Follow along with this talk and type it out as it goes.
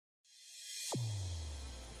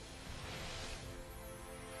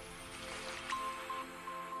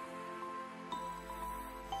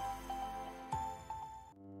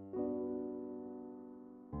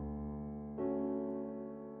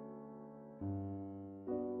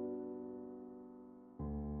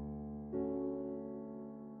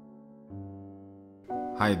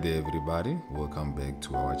Hi there everybody, welcome back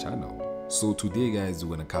to our channel. So today guys,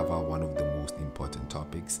 we're going to cover one of the most important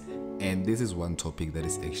topics, and this is one topic that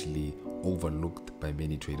is actually overlooked by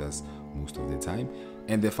many traders most of the time,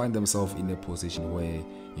 and they find themselves in a position where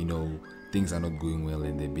things are not going well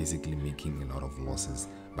and they're basically making a lot of losses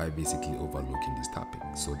by basically overlooking this topic.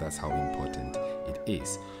 So that's how important it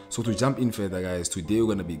is. So to jump in further guys, today we're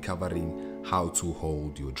going to be covering how to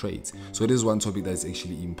hold your trades. So this is one topic that's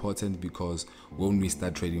actually important because when we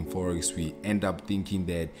start trading Forex, we end up thinking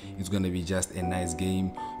that it's going to be just a nice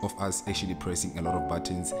game of us actually pressing a lot of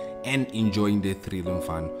buttons and enjoying the thrill and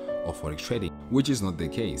fun of Forex trading, which is not the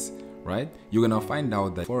case. Right? You're gonna find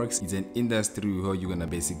out that Forex is an industry where you're gonna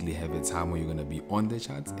basically have a time where you're gonna be on the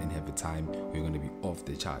charts and have a time where you're gonna be off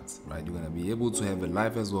the charts, right? You're gonna be able to have a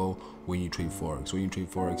life as well when you trade Forex. When you trade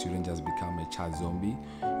Forex, you don't just become a chart zombie,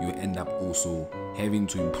 you end up also having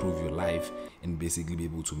to improve your life and basically be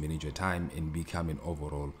able to manage your time and become an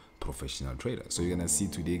overall professional trader. So you're gonna see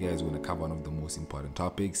today guys, we're gonna cover one of the most important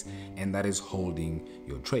topics, and that is holding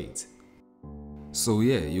your trades. So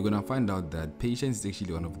yeah, you're gonna find out that patience is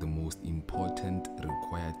actually one of the most important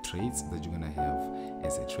required traits that you're gonna have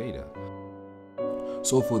as a trader.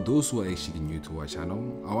 So for those who are actually new to our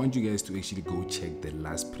channel, I want you guys to actually go check the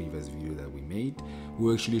last previous video that we made.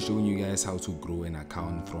 We're actually showing you guys how to grow an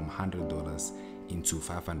account from $100 into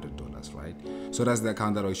 $500, right? So that's the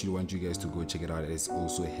account that I actually want you guys to go check it out. It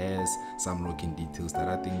also has some login details that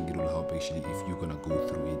I think it will help actually if you're gonna go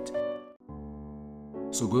through it.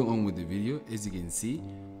 So going on with the video, as you can see,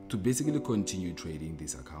 to basically continue trading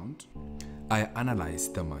this account, I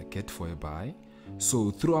analyzed the market for a buy.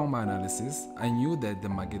 So throughout my analysis, I knew that the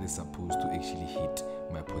market is supposed to actually hit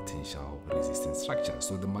my potential resistance structure.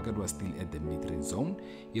 So the market was still at the mid-range zone.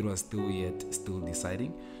 It was still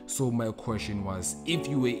deciding. So my question was, if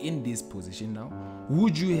you were in this position now,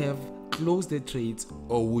 would you have closed the trades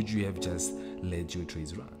or would you have just let your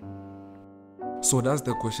trades run? So that's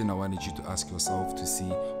the question I wanted you to ask yourself to see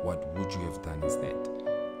what would you have done instead.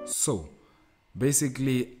 So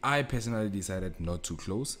basically, I personally decided not to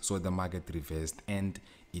close, so the market reversed and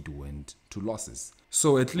it went to losses.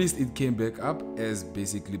 So at least it came back up as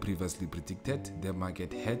basically previously predicted. The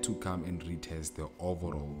market had to come and retest the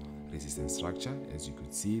overall resistance structure. As you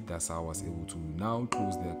could see, that's how I was able to now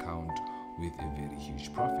close the account with a very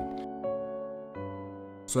huge profit.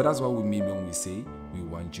 So that's what we mean when we say we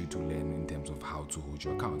want you to learn in terms of how to hold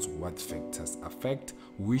your accounts. What factors affect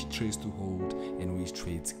which trades to hold and which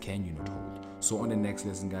trades can you not hold. So on the next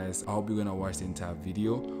lesson guys, I hope you're gonna watch the entire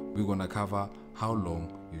video. We're gonna cover how long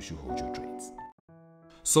you should hold your trades.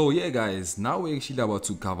 So yeah guys, now we're actually about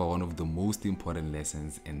to cover one of the most important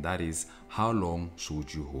lessons, and that is how long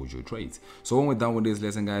should you hold your trades. So when we're done with this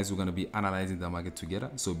lesson guys, we're going to be analyzing the market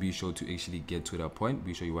together. So be sure to actually get to that point.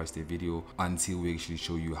 Be sure you watch the video until we actually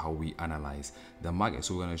show you how we analyze the market.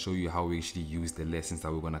 So we're going to show you how we actually use the lessons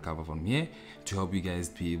that we're going to cover from here to help you guys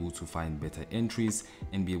be able to find better entries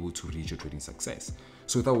and be able to reach your trading success.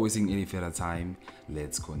 So without wasting any further time,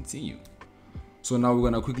 let's continue. So now we're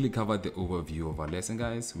going to quickly cover the overview of our lesson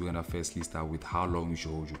guys. We're going to firstly start with how long you should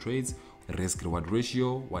hold your trades, risk reward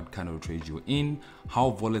ratio, what kind of trade you're in, how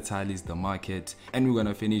volatile is the market, and we're going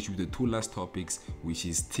to finish with the two last topics, which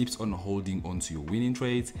is tips on holding onto your winning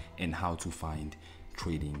trades and how to find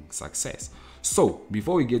trading success. So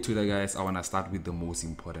before we get to that guys, I want to start with the most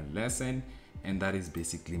important lesson, and that is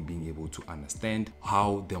basically being able to understand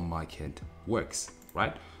how the market works,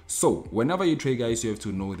 right? So whenever you trade guys, you have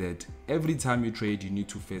to know that every time you trade, you need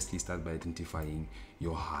to firstly start by identifying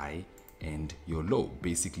your high and your low.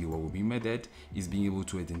 Basically what will be made at is being able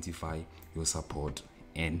to identify your support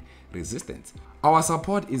and resistance. Our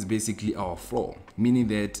support is basically our floor, meaning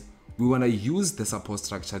that we want to use the support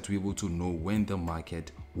structure to be able to know when the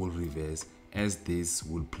market will reverse, as this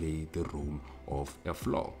will play the role of a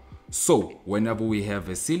floor. So whenever we have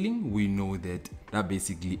a ceiling, we know that that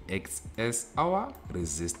basically acts as our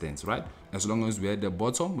resistance, right? As long as we're at the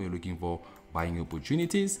bottom, we're looking for buying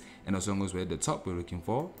opportunities, and as long as we're at the top, we're looking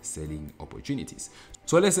for selling opportunities.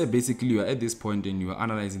 So let's say basically you're at this point and you're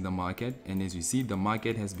analyzing the market, and as you see, the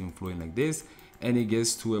market has been flowing like this, and it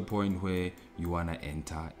gets to a point where you want to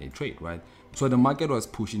enter a trade, right? So the market was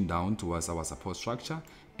pushing down towards our support structure,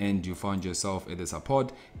 and you found yourself at the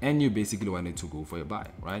support and you basically wanted to go for a buy,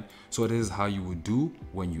 right? So this is how you would do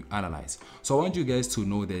when you analyze. So I want you guys to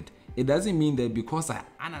know that it doesn't mean that because I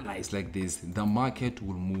analyze like this, the market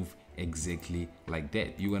will move exactly like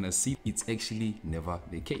that. You're gonna see it's actually never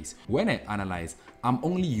the case. When I analyze, I'm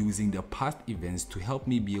only using the past events to help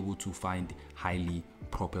me be able to find highly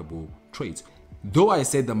probable trades. Though I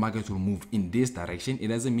said the market will move in this direction, it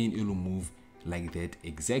doesn't mean it will move like that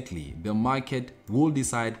exactly. The market will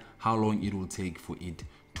decide how long it will take for it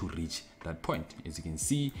to reach that point. As you can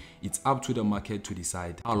see, it's up to the market to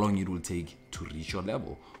decide how long it will take to reach your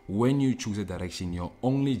level. When you choose a direction, you're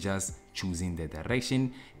only just choosing the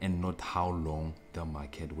direction and not how long the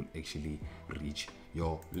market will actually reach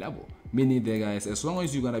your level. Meaning that, guys, as long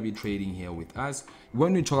as you're gonna be trading here with us,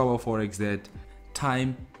 when we talk about Forex, that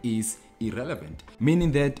time is irrelevant.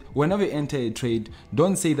 Meaning that whenever you enter a trade,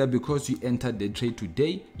 don't say that because you entered the trade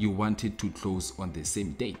today, you want it to close on the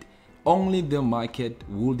same date. Only the market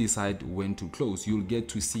will decide when to close. You'll get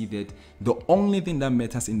to see that the only thing that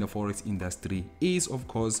matters in the Forex industry is, of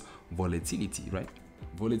course, volatility, right?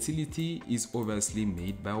 Volatility is obviously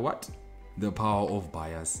made by what? The power of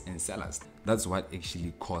buyers and sellers. That's what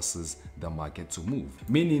actually causes the market to move.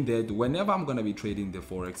 Meaning that whenever I'm going to be trading the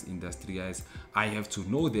Forex industry, guys, I have to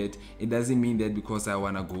know that it doesn't mean that because I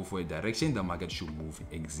want to go for a direction, the market should move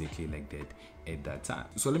exactly like that at that time.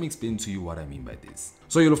 So let me explain to you what I mean by this.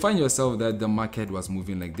 So you'll find yourself that the market was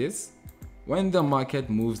moving like this. When the market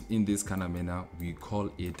moves in this kind of manner, we call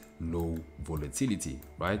it low volatility,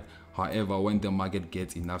 right? However, when the market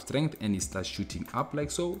gets enough strength and it starts shooting up like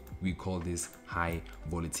so, we call this high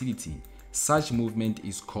volatility. Such movement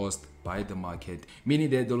is caused by the market, meaning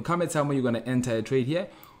that there will come a time when you're going to enter a trade here,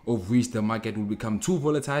 of which the market will become too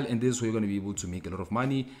volatile, and this way you're going to be able to make a lot of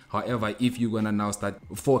money. However, if you're going to now start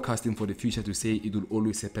forecasting for the future to say it will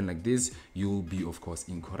always happen like this, you'll be, of course,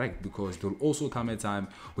 incorrect, because there will also come a time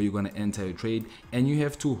where you're going to enter a trade and you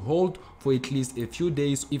have to hold for at least a few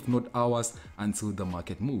days, if not hours, until the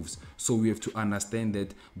market moves. So we have to understand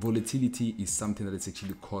that volatility is something that is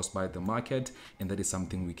actually caused by the market, and that is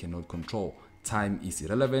something we cannot control. Time is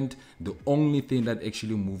irrelevant. The only thing that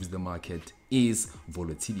actually moves the market is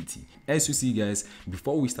volatility. As you see, guys,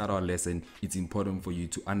 before we start our lesson, it's important for you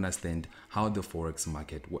to understand how the Forex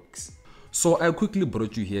market works. So I quickly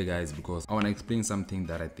brought you here, guys, because I want to explain something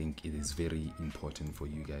that I think it is very important for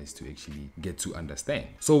you guys to actually get to understand.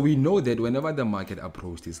 So we know that whenever the market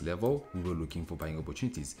approached this level, we were looking for buying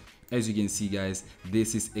opportunities. As you can see, guys,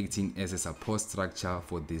 this is acting as a support structure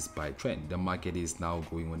for this buy trend. The market is now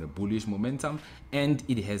going on a bullish momentum and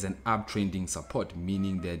it has an uptrending support,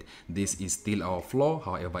 meaning that this is still our floor.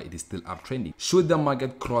 However, it is still uptrending. Should the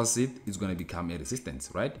market cross it, it's going to become a resistance,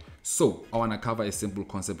 right? So I want to cover a simple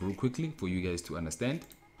concept real quickly for you guys to understand.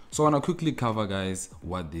 So I want to quickly cover, guys,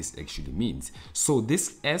 what this actually means. So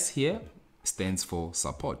this S here stands for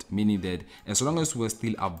support, meaning that as long as we're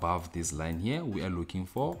still above this line here, we are looking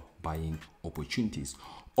for buying opportunities.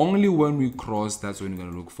 Only when we cross, that's when we're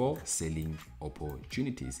going to look for selling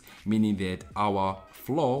opportunities, meaning that our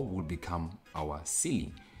floor will become our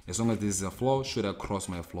ceiling. As long as this is a floor, should I cross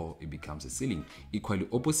my floor, it becomes a ceiling. Equally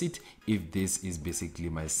opposite, if this is basically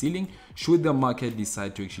my ceiling, should the market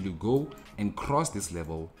decide to actually go and cross this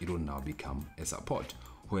level, it will now become a support.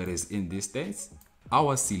 Whereas in this stance,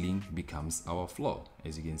 our ceiling becomes our floor.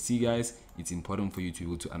 As you can see, guys, it's important for you to be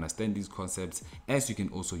able to understand these concepts, as you can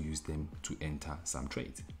also use them to enter some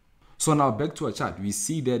trades. So now back to our chart, we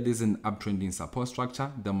see that there's an uptrending support structure.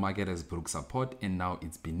 The market has broke support and now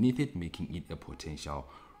it's beneath it, making it a potential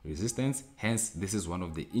resistance. Hence, this is one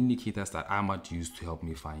of the indicators that I might use to help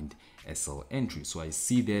me find a sell entry. So I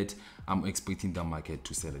see that I'm expecting the market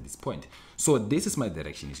to sell at this point. So this is my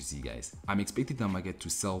direction, as you see, guys. I'm expecting the market to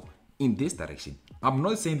sell in this direction. I'm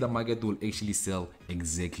not saying the market will actually sell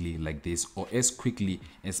exactly like this or as quickly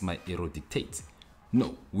as my arrow dictates.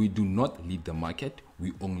 No, we do not lead the market,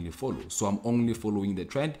 we only follow. So I'm only following the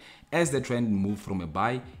trend. As the trend moves from a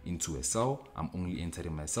buy into a sell, I'm only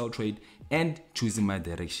entering my sell trade and choosing my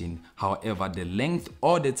direction. However, the length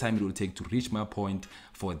or the time it will take to reach my point,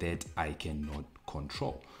 for that I cannot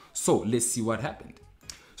control. So let's see what happened.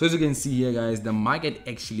 So as you can see here, guys, the market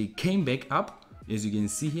actually came back up. As you can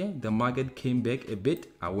see here, the market came back a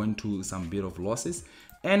bit. I went to some bit of losses,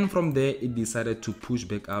 and from there it decided to push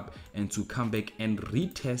back up and to come back and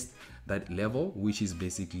retest that level, which is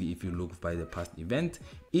basically, if you look by the past event,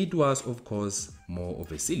 it was of course more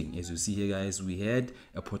of a ceiling. As you see here, guys, we had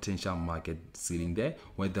a potential market ceiling there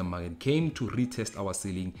where the market came to retest our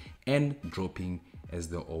ceiling and dropping as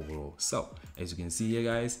the overall sell. As you can see here,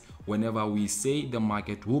 guys, whenever we say the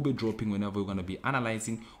market will be dropping, whenever we're going to be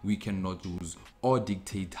analyzing, we cannot choose or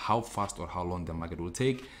dictate how fast or how long the market will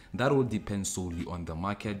take. That will depend solely on the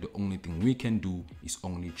market. The only thing we can do is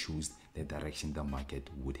only choose the direction the market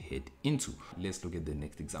would head into. Let's look at the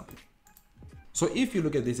next example. So if you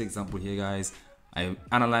look at this example here, guys, I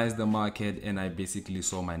analyzed the market and I basically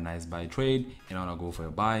saw my nice buy trade and I want to go for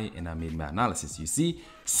a buy and I made my analysis, you see.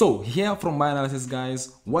 So here from my analysis,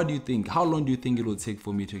 guys, what do you think? How long do you think it will take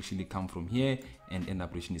for me to actually come from here and end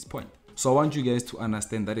up reaching this point? So I want you guys to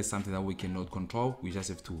understand that is something that we cannot control. We just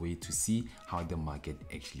have to wait to see how the market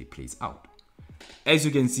actually plays out. As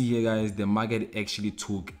you can see here, guys, the market actually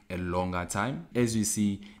took a longer time. As you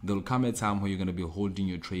see, there will come a time where you're going to be holding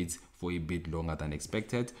your trades for a bit longer than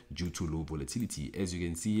expected due to low volatility. As you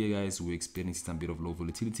can see here, guys, we're experiencing some bit of low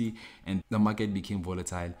volatility, and the market became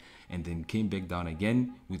volatile and then came back down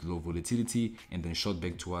again with low volatility and then shot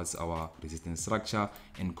back towards our resistance structure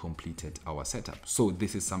and completed our setup. So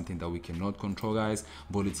this is something that we cannot control, guys.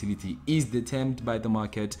 Volatility is determined by the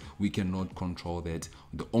market. We cannot control that.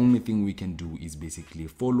 The only thing we can do is basically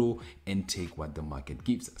follow and take what the market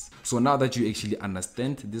gives us. So now that you actually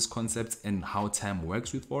understand this concept and how time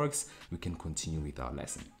works with Forex, we can continue with our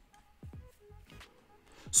lesson.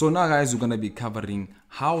 So now, guys, we're going to be covering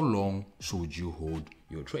how long should you hold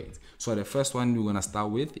your trades. So the first one we're going to start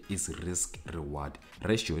with is risk reward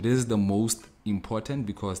ratio. This is the most important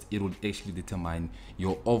because it will actually determine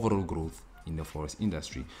your overall growth in the Forex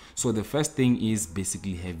industry. So the first thing is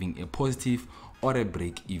basically having a positive or a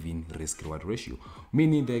break-even risk reward ratio,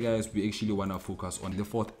 meaning that, guys, we actually want to focus on the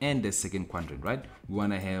fourth and the second quadrant, right? We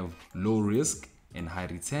want to have low risk and high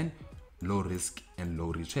return, low risk and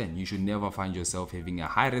low return. You should never find yourself having a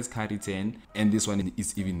high risk, high return, and this one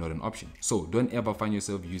is even not an option. So don't ever find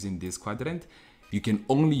yourself using this quadrant. You can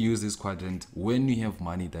only use this quadrant when you have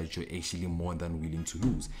money that you're actually more than willing to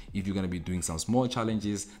lose. If you're going to be doing some small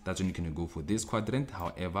challenges, that's when you can go for this quadrant.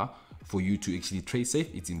 However, for you to actually trade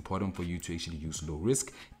safe, it's important for you to actually use low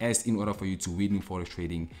risk, as in order for you to win in Forex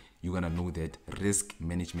trading, you're going to know that risk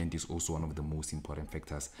management is also one of the most important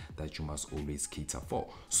factors that you must always cater for.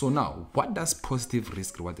 So now, what does positive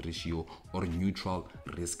risk reward ratio or neutral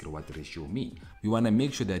risk reward ratio mean? We want to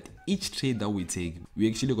make sure that each trade that we take,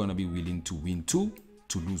 we're actually going to be willing to win 2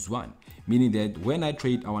 to lose 1. Meaning that when I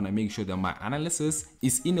trade, I want to make sure that my analysis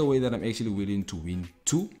is in a way that I'm actually willing to win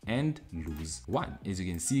 2 and lose 1. As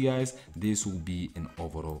you can see, guys, this will be an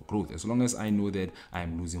overall growth. As long as I know that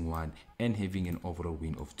I'm losing 1 and having an overall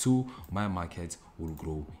win of 2, my market will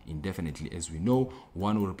grow indefinitely. As we know,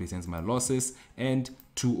 1 will represent my losses and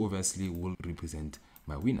 2 obviously will represent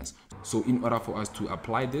my winners. So in order for us to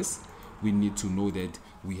apply this, we need to know that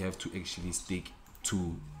we have to actually stick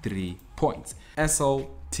to 3 points: SL,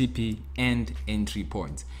 TP, and entry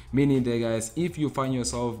points. Meaning that, guys, if you find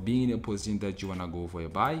yourself being in a position that you want to go for a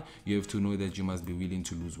buy, you have to know that you must be willing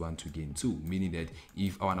to lose 1 to gain 2. Meaning that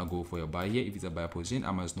if I want to go for a buy here, if it's a buy position,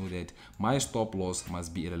 I must know that my stop loss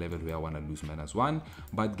must be at a level where I want to lose -1,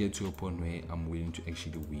 but get to a point where I'm willing to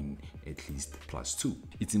actually win at least +2.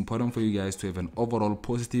 It's important for you guys to have an overall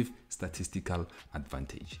positive statistical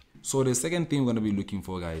advantage. So the second thing we're going to be looking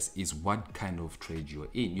for, guys, is what kind of trade you're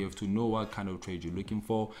in. You have to know what kind of trade you're looking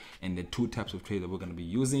for, and the 2 types of trade that we're going to be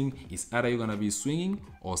using is either you're going to be swinging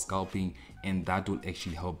or scalping, and that will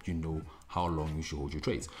actually help you know how long you should hold your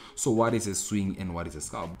trades. So what is a swing and what is a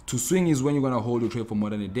scalp? To swing is when you're going to hold your trade for more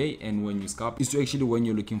than a day, and when you scalp is actually when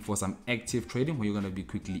you're looking for some active trading where you're going to be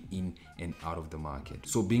quickly in and out of the market.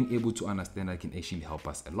 So being able to understand that can actually help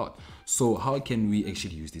us a lot. So how can we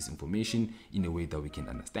actually use this information in a way that we can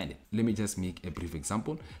understand it? Let me just make a brief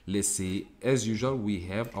example. Let's say, as usual, we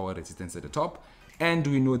have our resistance at the top, and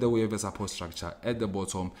we know that we have a support structure at the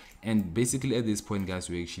bottom. And basically at this point,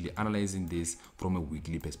 guys, we're actually analyzing this from a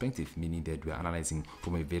weekly perspective, meaning that we're analyzing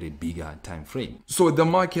from a very bigger time frame. So the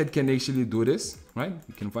market can actually do this, right?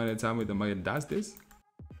 You can find a time where the market does this.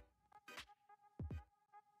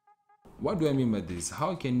 What do I mean by this?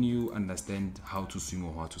 How can you understand how to swing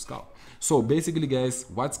or how to scalp? So basically, guys,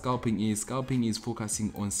 what scalping is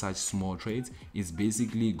focusing on such small trades. It's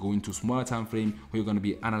basically going to smaller time frame where you're going to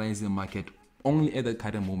be analyzing the market only at the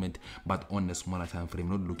current moment, but on a smaller time frame,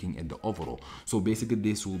 not looking at the overall. So basically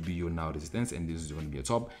this will be your now resistance, and this is going to be your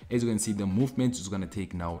top. As you can see, the movement is going to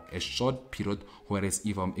take now a short period, whereas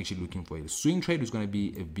if I'm actually looking for a swing trade, it's going to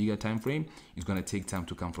be a bigger time frame. It's going to take time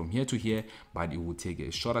to come from here to here, but it will take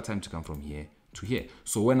a shorter time to come from here to here.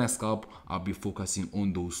 So when I scalp, I'll be focusing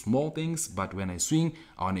on those small things, but when I swing,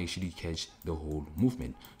 I want to actually catch the whole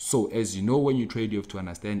movement. So as you know, when you trade, you have to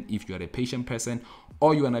understand if you are a patient person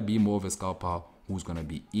or you want to be more of a scalper who's going to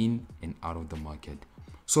be in and out of the market.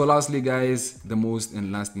 So lastly, guys, the most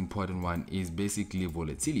and last important one is basically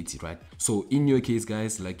volatility, right? So in your case,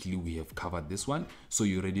 guys, luckily we have covered this one, so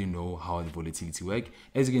you already know how the volatility works.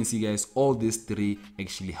 As you can see, guys, all these 3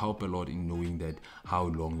 actually help a lot in knowing that how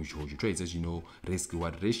long you should hold your trades. As you know, risk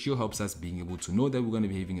reward ratio helps us being able to know that we're going to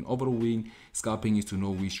be having an overall win. Scalping is to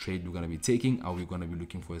know which trade we're going to be taking. Are we going to be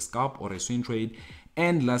looking for a scalp or a swing trade?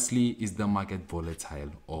 And lastly, is the market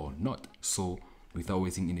volatile or not? So without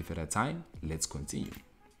wasting any further time, let's continue.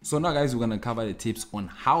 So now guys, we're going to cover the tips on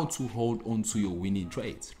how to hold on to your winning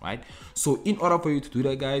trades, right? So in order for you to do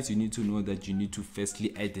that guys, you need to know that you need to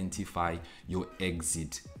firstly identify your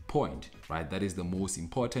exit point, right? That is the most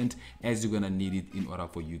important, as you're going to need it in order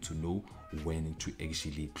for you to know when to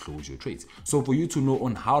actually close your trades. So for you to know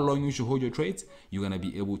on how long you should hold your trades, you're going to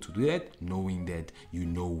be able to do that knowing that you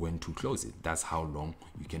know when to close it. That's how long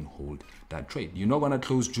you can hold that trade. You're not going to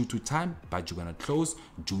close due to time, but you're going to close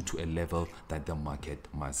due to a level that the market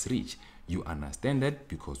must reach. You understand that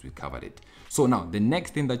because we covered it. So now the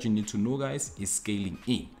next thing that you need to know guys is scaling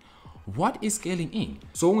in. What is scaling in?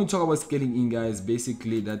 So when we talk about scaling in guys,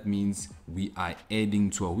 basically that means we are adding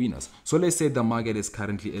to our winners. So let's say the market is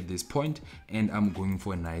currently at this point and I'm going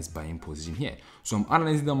for a nice buying position here. So I'm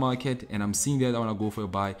analyzing the market and I'm seeing that I want to go for a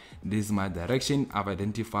buy. This is my direction. I've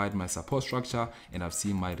identified my support structure and I've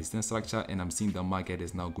seen my resistance structure, and I'm seeing the market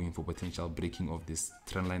is now going for potential breaking of this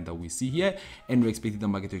trend line that we see here, and we're expecting the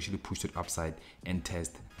market to actually push it upside and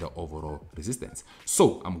test the overall resistance.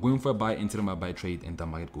 So I'm going for a buy, enter my buy trade, and the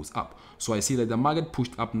market goes up. So I see that the market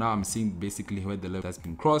pushed up. Now I'm seeing basically where the level has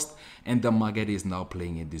been crossed and the market is now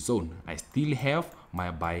playing in the zone. I still have my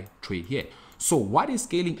buy trade here. So what is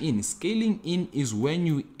scaling in? Scaling in is when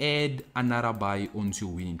you add another buy onto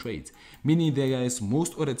your winning trades. Meaning that guys,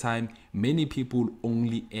 most of the time, many people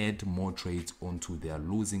only add more trades onto their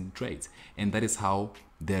losing trades. And that is how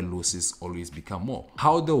their losses always become more.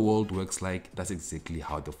 How the world works, like that's exactly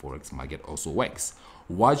how the Forex market also works.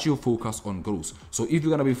 Watch your focus on growth. So if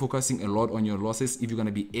you're going to be focusing a lot on your losses, if you're going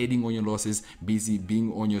to be adding on your losses, busy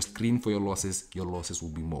being on your screen for your losses will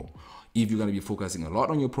be more. If you're going to be focusing a lot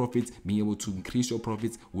on your profits, being able to increase your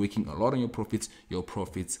profits, working a lot on your profits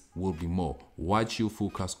will be more. Watch your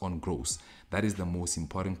focus on growth. That is the most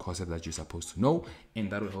important concept that you're supposed to know,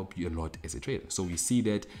 and that will help you a lot as a trader. So we see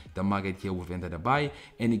that the market here, we've entered a buy,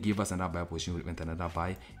 and it gave us another buy position, we've entered another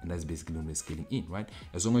buy, and that's basically when we're scaling in, right?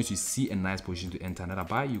 As long as you see a nice position to enter another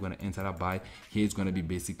buy, you're going to enter a buy. Here it's going to be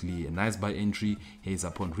basically a nice buy entry. Here is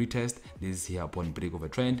upon retest. This is here upon break of a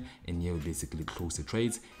trend, and here we basically close the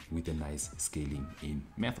trades with a nice scaling in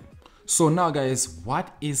method. So now guys,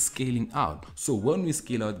 what is scaling out? So when we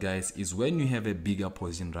scale out guys, is when you have a bigger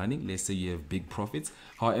position running. Let's say you have big profits,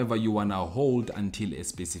 however you want to hold until a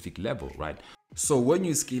specific level, right? So when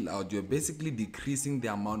you scale out, you're basically decreasing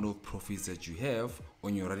the amount of profits that you have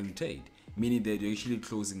on your running trade, meaning that you're actually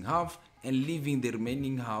closing half and leaving the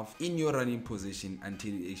remaining half in your running position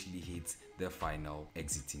until it actually hits the final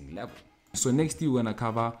exiting level. So next we're gonna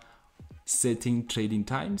cover setting trading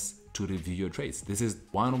times to review your trades. This is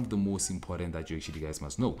one of the most important that you actually guys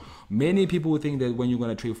must know. Many people think that when you're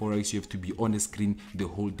going to trade Forex, you have to be on the screen the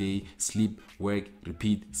whole day, sleep, work,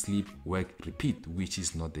 repeat, sleep, work, repeat, which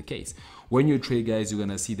is not the case. When you trade guys, you're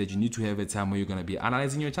going to see that you need to have a time where you're going to be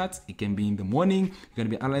analyzing your charts. It can be in the morning, you're going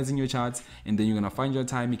to be analyzing your charts, and then you're going to find your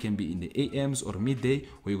time. It can be in the AMs or midday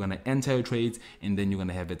where you're going to enter your trades, and then you're going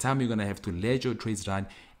to have a time you're going to have to let your trades run,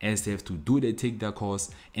 as they have to do they take their course,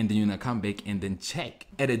 and then you're gonna come back and then check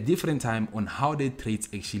at a different time on how the trades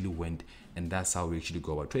actually went, and that's how we actually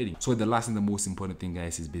go about trading. So the last and the most important thing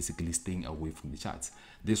guys is basically staying away from the charts.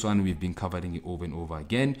 This one we've been covering it over and over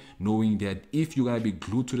again, knowing that if you're gonna be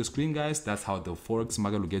glued to the screen guys, that's how the Forex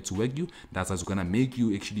market will get to work you. That's what's gonna make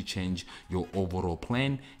you actually change your overall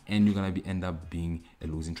plan, and you're gonna end up being a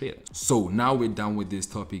losing trader. So now we're done with this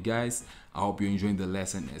topic guys. I hope you're enjoying the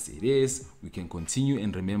lesson as it is. We can continue,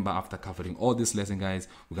 and remember, after covering all this lesson guys,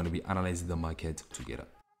 we're going to be analyzing the market together.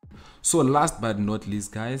 So last but not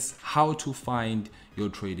least guys, how to find your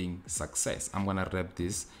trading success. I'm going to wrap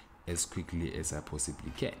this as quickly as I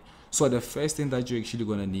possibly can. So the first thing that you're actually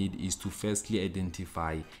going to need is to firstly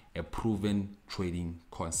identify a proven trading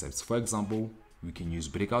concepts. For example, we can use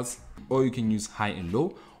breakouts, or you can use high and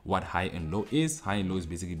low. What high and low is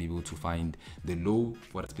basically be able to find the low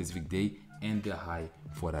for a specific day and the high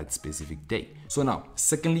for that specific day. So now,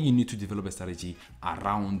 secondly, you need to develop a strategy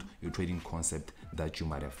around your trading concept that you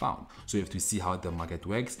might have found. So you have to see how the market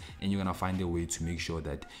works, and you're gonna find a way to make sure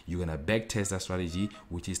that you're gonna back test that strategy,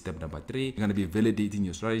 which is step number 3. You're gonna be validating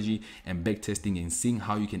your strategy and back testing and seeing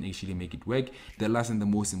how you can actually make it work. The last and the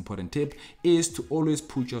most important tip is to always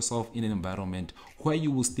put yourself in an environment where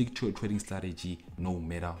you will stick to a trading strategy no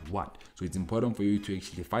matter what. So it's important for you to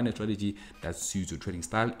actually find a strategy that suits your trading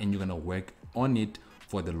style, and you're gonna work on it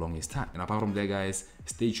for the longest time. And apart from that guys,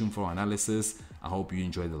 stay tuned for our analysis. I hope you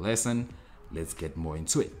enjoyed the lesson. Let's get more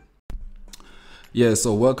into it. Yeah,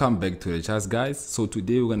 so welcome back to the charts guys. So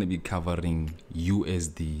today we're going to be covering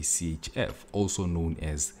USD CHF, also known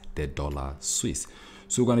as the dollar Swiss.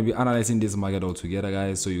 So we're going to be analyzing this market all together,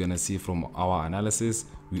 guys. So you're going to see from our analysis,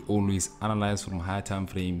 we always analyze from higher time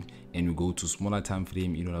frame and we go to smaller time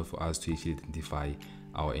frame in order for us to actually identify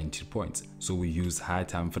our entry points. So we use higher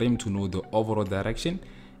time frame to know the overall direction,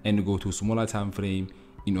 and we go to smaller time frame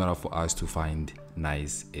in order for us to find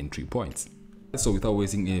nice entry points. So without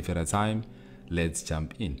wasting any further time, let's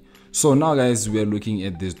jump in. So now, guys, we are looking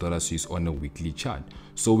at this dollar Swiss on a weekly chart.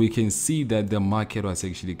 So we can see that the market was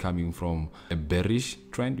actually coming from a bearish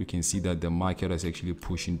trend. You can see that the market was actually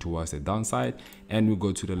pushing towards the downside, and we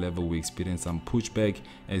go to the level we experienced some pushback.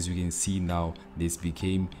 As you can see now, this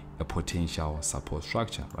became a potential support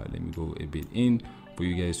structure, right? Let me go a bit in for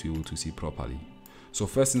you guys to be able to see properly. So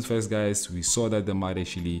first things first, guys, we saw that the market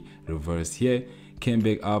actually reversed here, came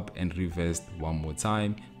back up and reversed one more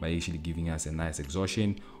time by actually giving us a nice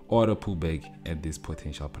exhaustion or a pullback at this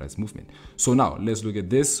potential price movement. So now let's look at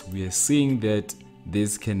this. We are seeing that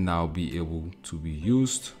this can now be able to be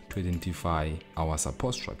used to identify our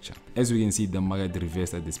support structure. As we can see, the market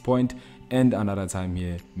reversed at this point and another time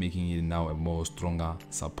here, making it now a more stronger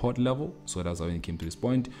support level. So that's how when it came to this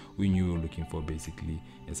point, we knew we were looking for basically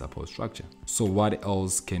a support structure. So what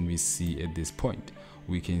else can we see at this point?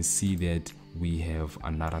 We can see that we have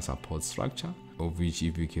another support structure, of which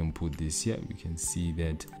if we can put this here, we can see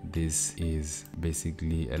that this is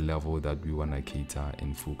basically a level that we want to cater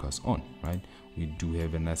and focus on, right? We do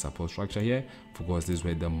have a nice support structure here. Of course, this is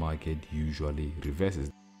where the market usually reverses.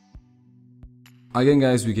 Again,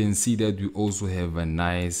 guys, we can see that we also have a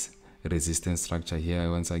nice resistance structure here.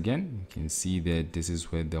 Once again, you can see that this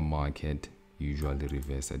is where the market usually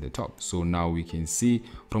reverses at the top. So now we can see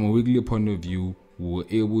from a weekly point of view, we were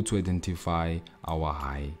able to identify our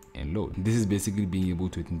high and low. This is basically being able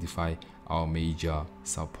to identify our major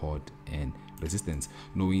support and resistance,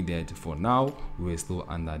 knowing that for now we're still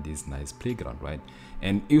under this nice playground, right?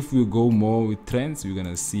 And if we go more with trends, we're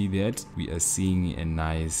gonna see that we are seeing a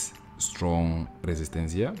nice strong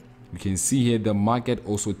resistance here. You can see here the market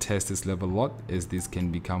also tests this level a lot, as this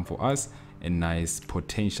can become for us a nice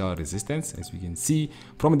potential resistance. As we can see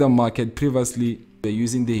from the market previously, we're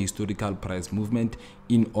using the historical price movement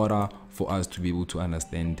in order for us to be able to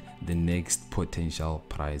understand the next potential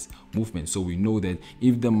price movement. So we know that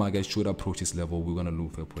if the market should approach this level, we're going to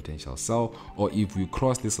look for a potential sell, or if we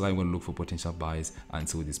cross this line, we're going to look for potential buys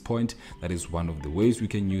until this point. That is one of the ways we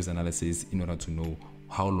can use analysis in order to know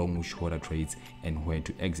how long we should hold our trades and where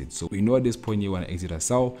to exit. So we know at this point you want to exit a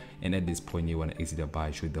sell, and at this point you want to exit a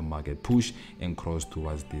buy should the market push and cross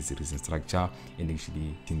towards this resistance structure and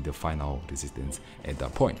actually in the final resistance at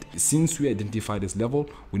that point. Since we identify this level,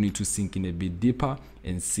 we need to sink in a bit deeper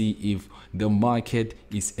and see if the market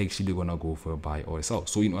is actually going to go for a buy or a sell.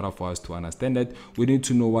 So in order for us to understand that, we need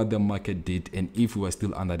to know what the market did and if we were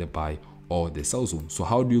still under the buy or the sell zone. So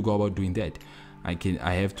how do you go about doing that? I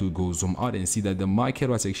have to go zoom out and see that the market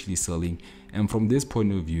was actually selling, and from this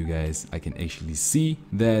point of view, guys, I can actually see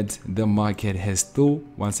that the market has still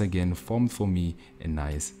once again formed for me a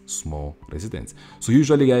nice small resistance. So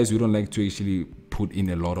usually, guys, we don't like to actually put in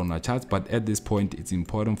a lot on our charts, but at this point it's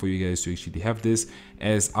important for you guys to actually have this,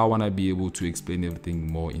 as I want to be able to explain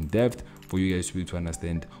everything more in depth for you guys to be able to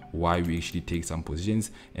understand why we actually take some positions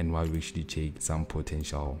and why we actually take some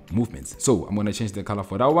potential movements. So I'm going to change the color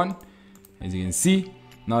for that one. As you can see,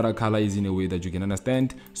 now the color is in a way that you can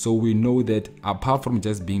understand. So we know that apart from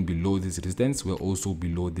just being below this resistance, we're also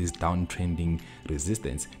below this downtrending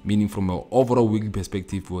resistance, meaning from an overall weekly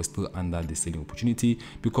perspective, we're still under the selling opportunity.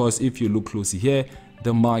 Because if you look closely here,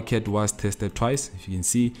 the market was tested twice. If you can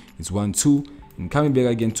see, it's 1, 2, and coming back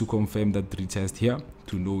again to confirm that retest here,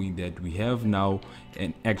 to knowing that we have now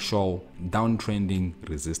an actual downtrending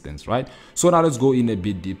resistance, right? So now let's go in a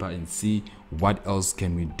bit deeper and see what else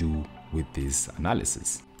can we do with this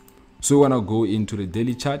analysis. So we want to go into the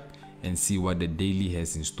daily chart and see what the daily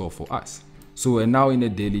has in store for us. So we're now in the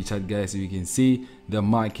daily chart, guys. You can see the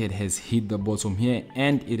market has hit the bottom here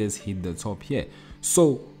and it has hit the top here.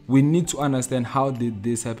 So we need to understand how did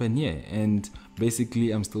this happen here, and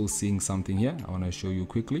basically I'm still seeing something here. I want to show you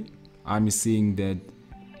quickly. I'm seeing that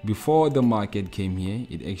before the market came here,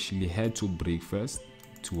 it actually had to break first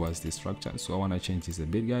towards the structure. So I want to change this a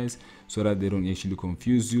bit, guys, so that they don't actually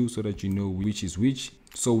confuse you, so that you know which is which.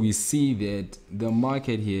 So we see that the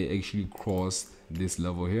market here actually crossed this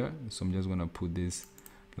level here. So I'm just going to put this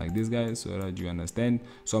like this, guys, so that you understand.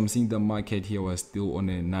 So I'm seeing the market here was still on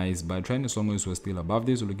a nice buy trend. As long as we're still above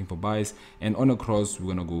this, we're looking for buys, and on a cross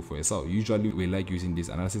we're gonna go for a sell. Usually we like using this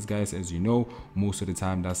analysis, guys. As you know, most of the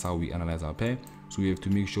time that's how we analyze our pair. So we have to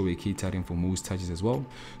make sure we're catering for most touches as well.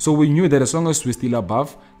 So we knew that as long as we're still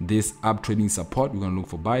above this up trading support, we're going to look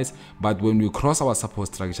for buys. But when we cross our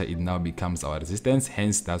support structure, it now becomes our resistance.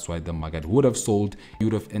 Hence, that's why the market would have sold. You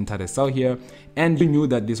would have entered a sell here. And you knew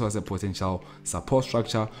that this was a potential support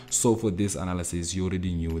structure. So for this analysis, you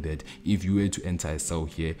already knew that if you were to enter a sell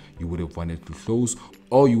here, you would have wanted to close,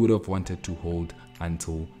 or you would have wanted to hold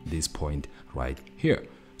until this point right here.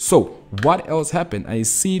 So what else happened? I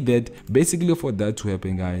see that basically for that to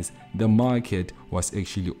happen, guys, the market was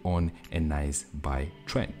actually on a nice buy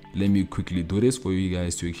trend. Let me quickly do this for you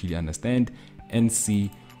guys to actually understand and see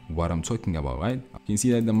what I'm talking about, right? You can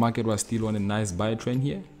see that the market was still on a nice buy trend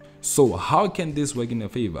here. So how can this work in a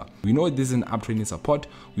favor? We know this is an uptrending support,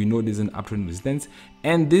 we know this is an uptrending resistance,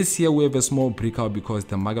 and this here we have a small breakout because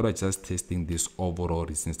the market was just testing this overall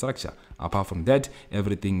resistance structure. Apart from that,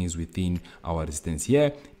 everything is within our resistance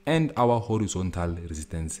here and our horizontal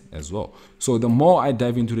resistance as well. So the more I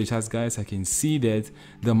dive into the charts, guys, I can see that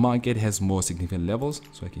the market has more significant levels.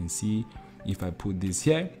 So I can see if I put this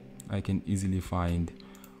here, I can easily find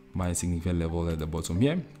my significant level at the bottom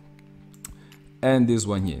here and this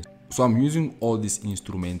one here. So I'm using all these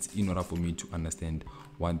instruments in order for me to understand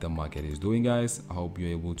what the market is doing, guys. I hope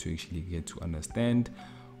you're able to actually get to understand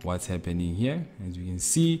what's happening here. As you can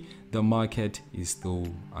see, the market is still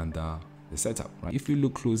under the setup, right? If you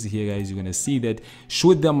look closely here, guys, you're gonna see that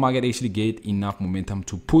should the market actually get enough momentum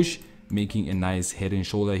to push, making a nice head and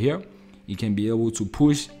shoulder here, it can be able to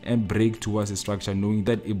push and break towards the structure, knowing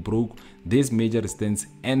that it broke this major resistance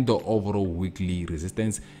and the overall weekly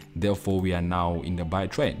resistance. Therefore, we are now in the buy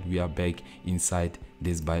trend. We are back inside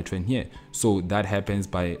this buy trend here. So that happens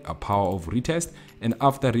by a power of retest. And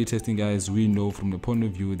after retesting, guys, we know from the point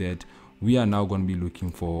of view that we are now going to be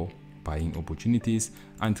looking for buying opportunities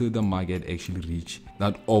until the market actually reach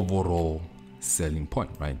that overall selling point,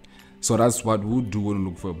 right? So that's what we'll do. We'll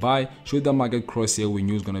look for a buy. Should the market cross here, we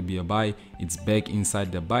knew it's going to be a buy. It's back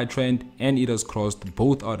inside the buy trend and it has crossed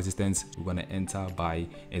both our resistance. We're going to enter buy.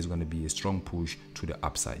 It's going to be a strong push to the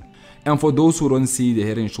upside. And for those who don't see the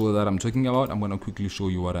head and shoulder that I'm talking about, I'm going to quickly show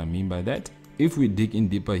you what I mean by that. If we dig in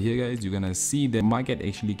deeper here, guys, you're going to see the market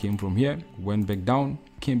actually came from here, went back down,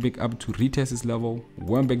 came back up to retest this level,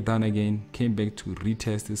 went back down again, came back to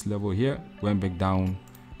retest this level here, went back down,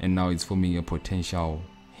 and now it's forming a potential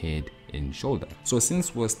head and shoulder. So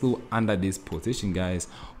since we're still under this position, guys,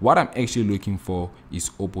 what I'm actually looking for is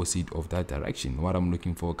opposite of that direction. What I'm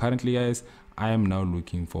looking for currently, guys, I am now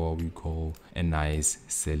looking for what we call a nice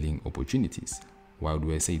selling opportunities. Why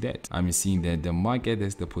do I say that? I'm seeing that the market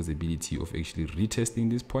has the possibility of actually retesting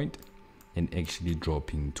this point and actually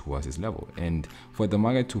dropping towards this level. And for the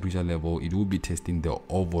market to reach a level, it will be testing the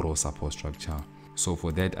overall support structure. So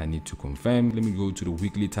for that, I need to confirm. Let me go to the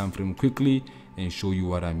weekly time frame quickly and show you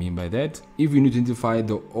what I mean by that. If you need to identify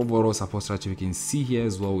the overall support structure, you can see here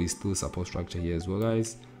as well is still support structure here as well,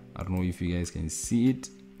 guys. I don't know if you guys can see it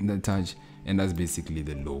in the touch, and that's basically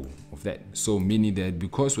the low of that. So meaning that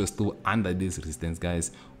because we're still under this resistance,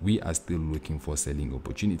 guys, we are still looking for selling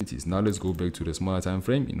opportunities. Now let's go back to the smaller time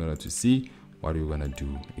frame in order to see what we're gonna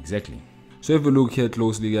do exactly. So if we look here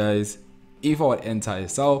closely, guys, if I would enter a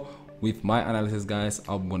sell with my analysis, guys,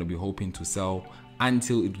 I'm gonna be hoping to sell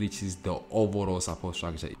until it reaches the overall support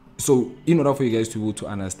structure. So in order for you guys to be able to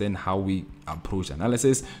understand how we approach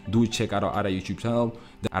analysis, do check out our other YouTube channel.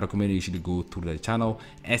 I recommend you should go through the channel,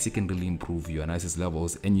 as it can really improve your analysis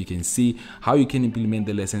levels, and you can see how you can implement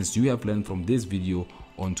the lessons you have learned from this video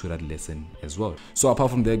onto that lesson as well. So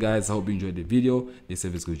apart from that, guys, I hope you enjoyed the video. This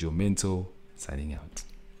is FX GOAT Mentor signing out.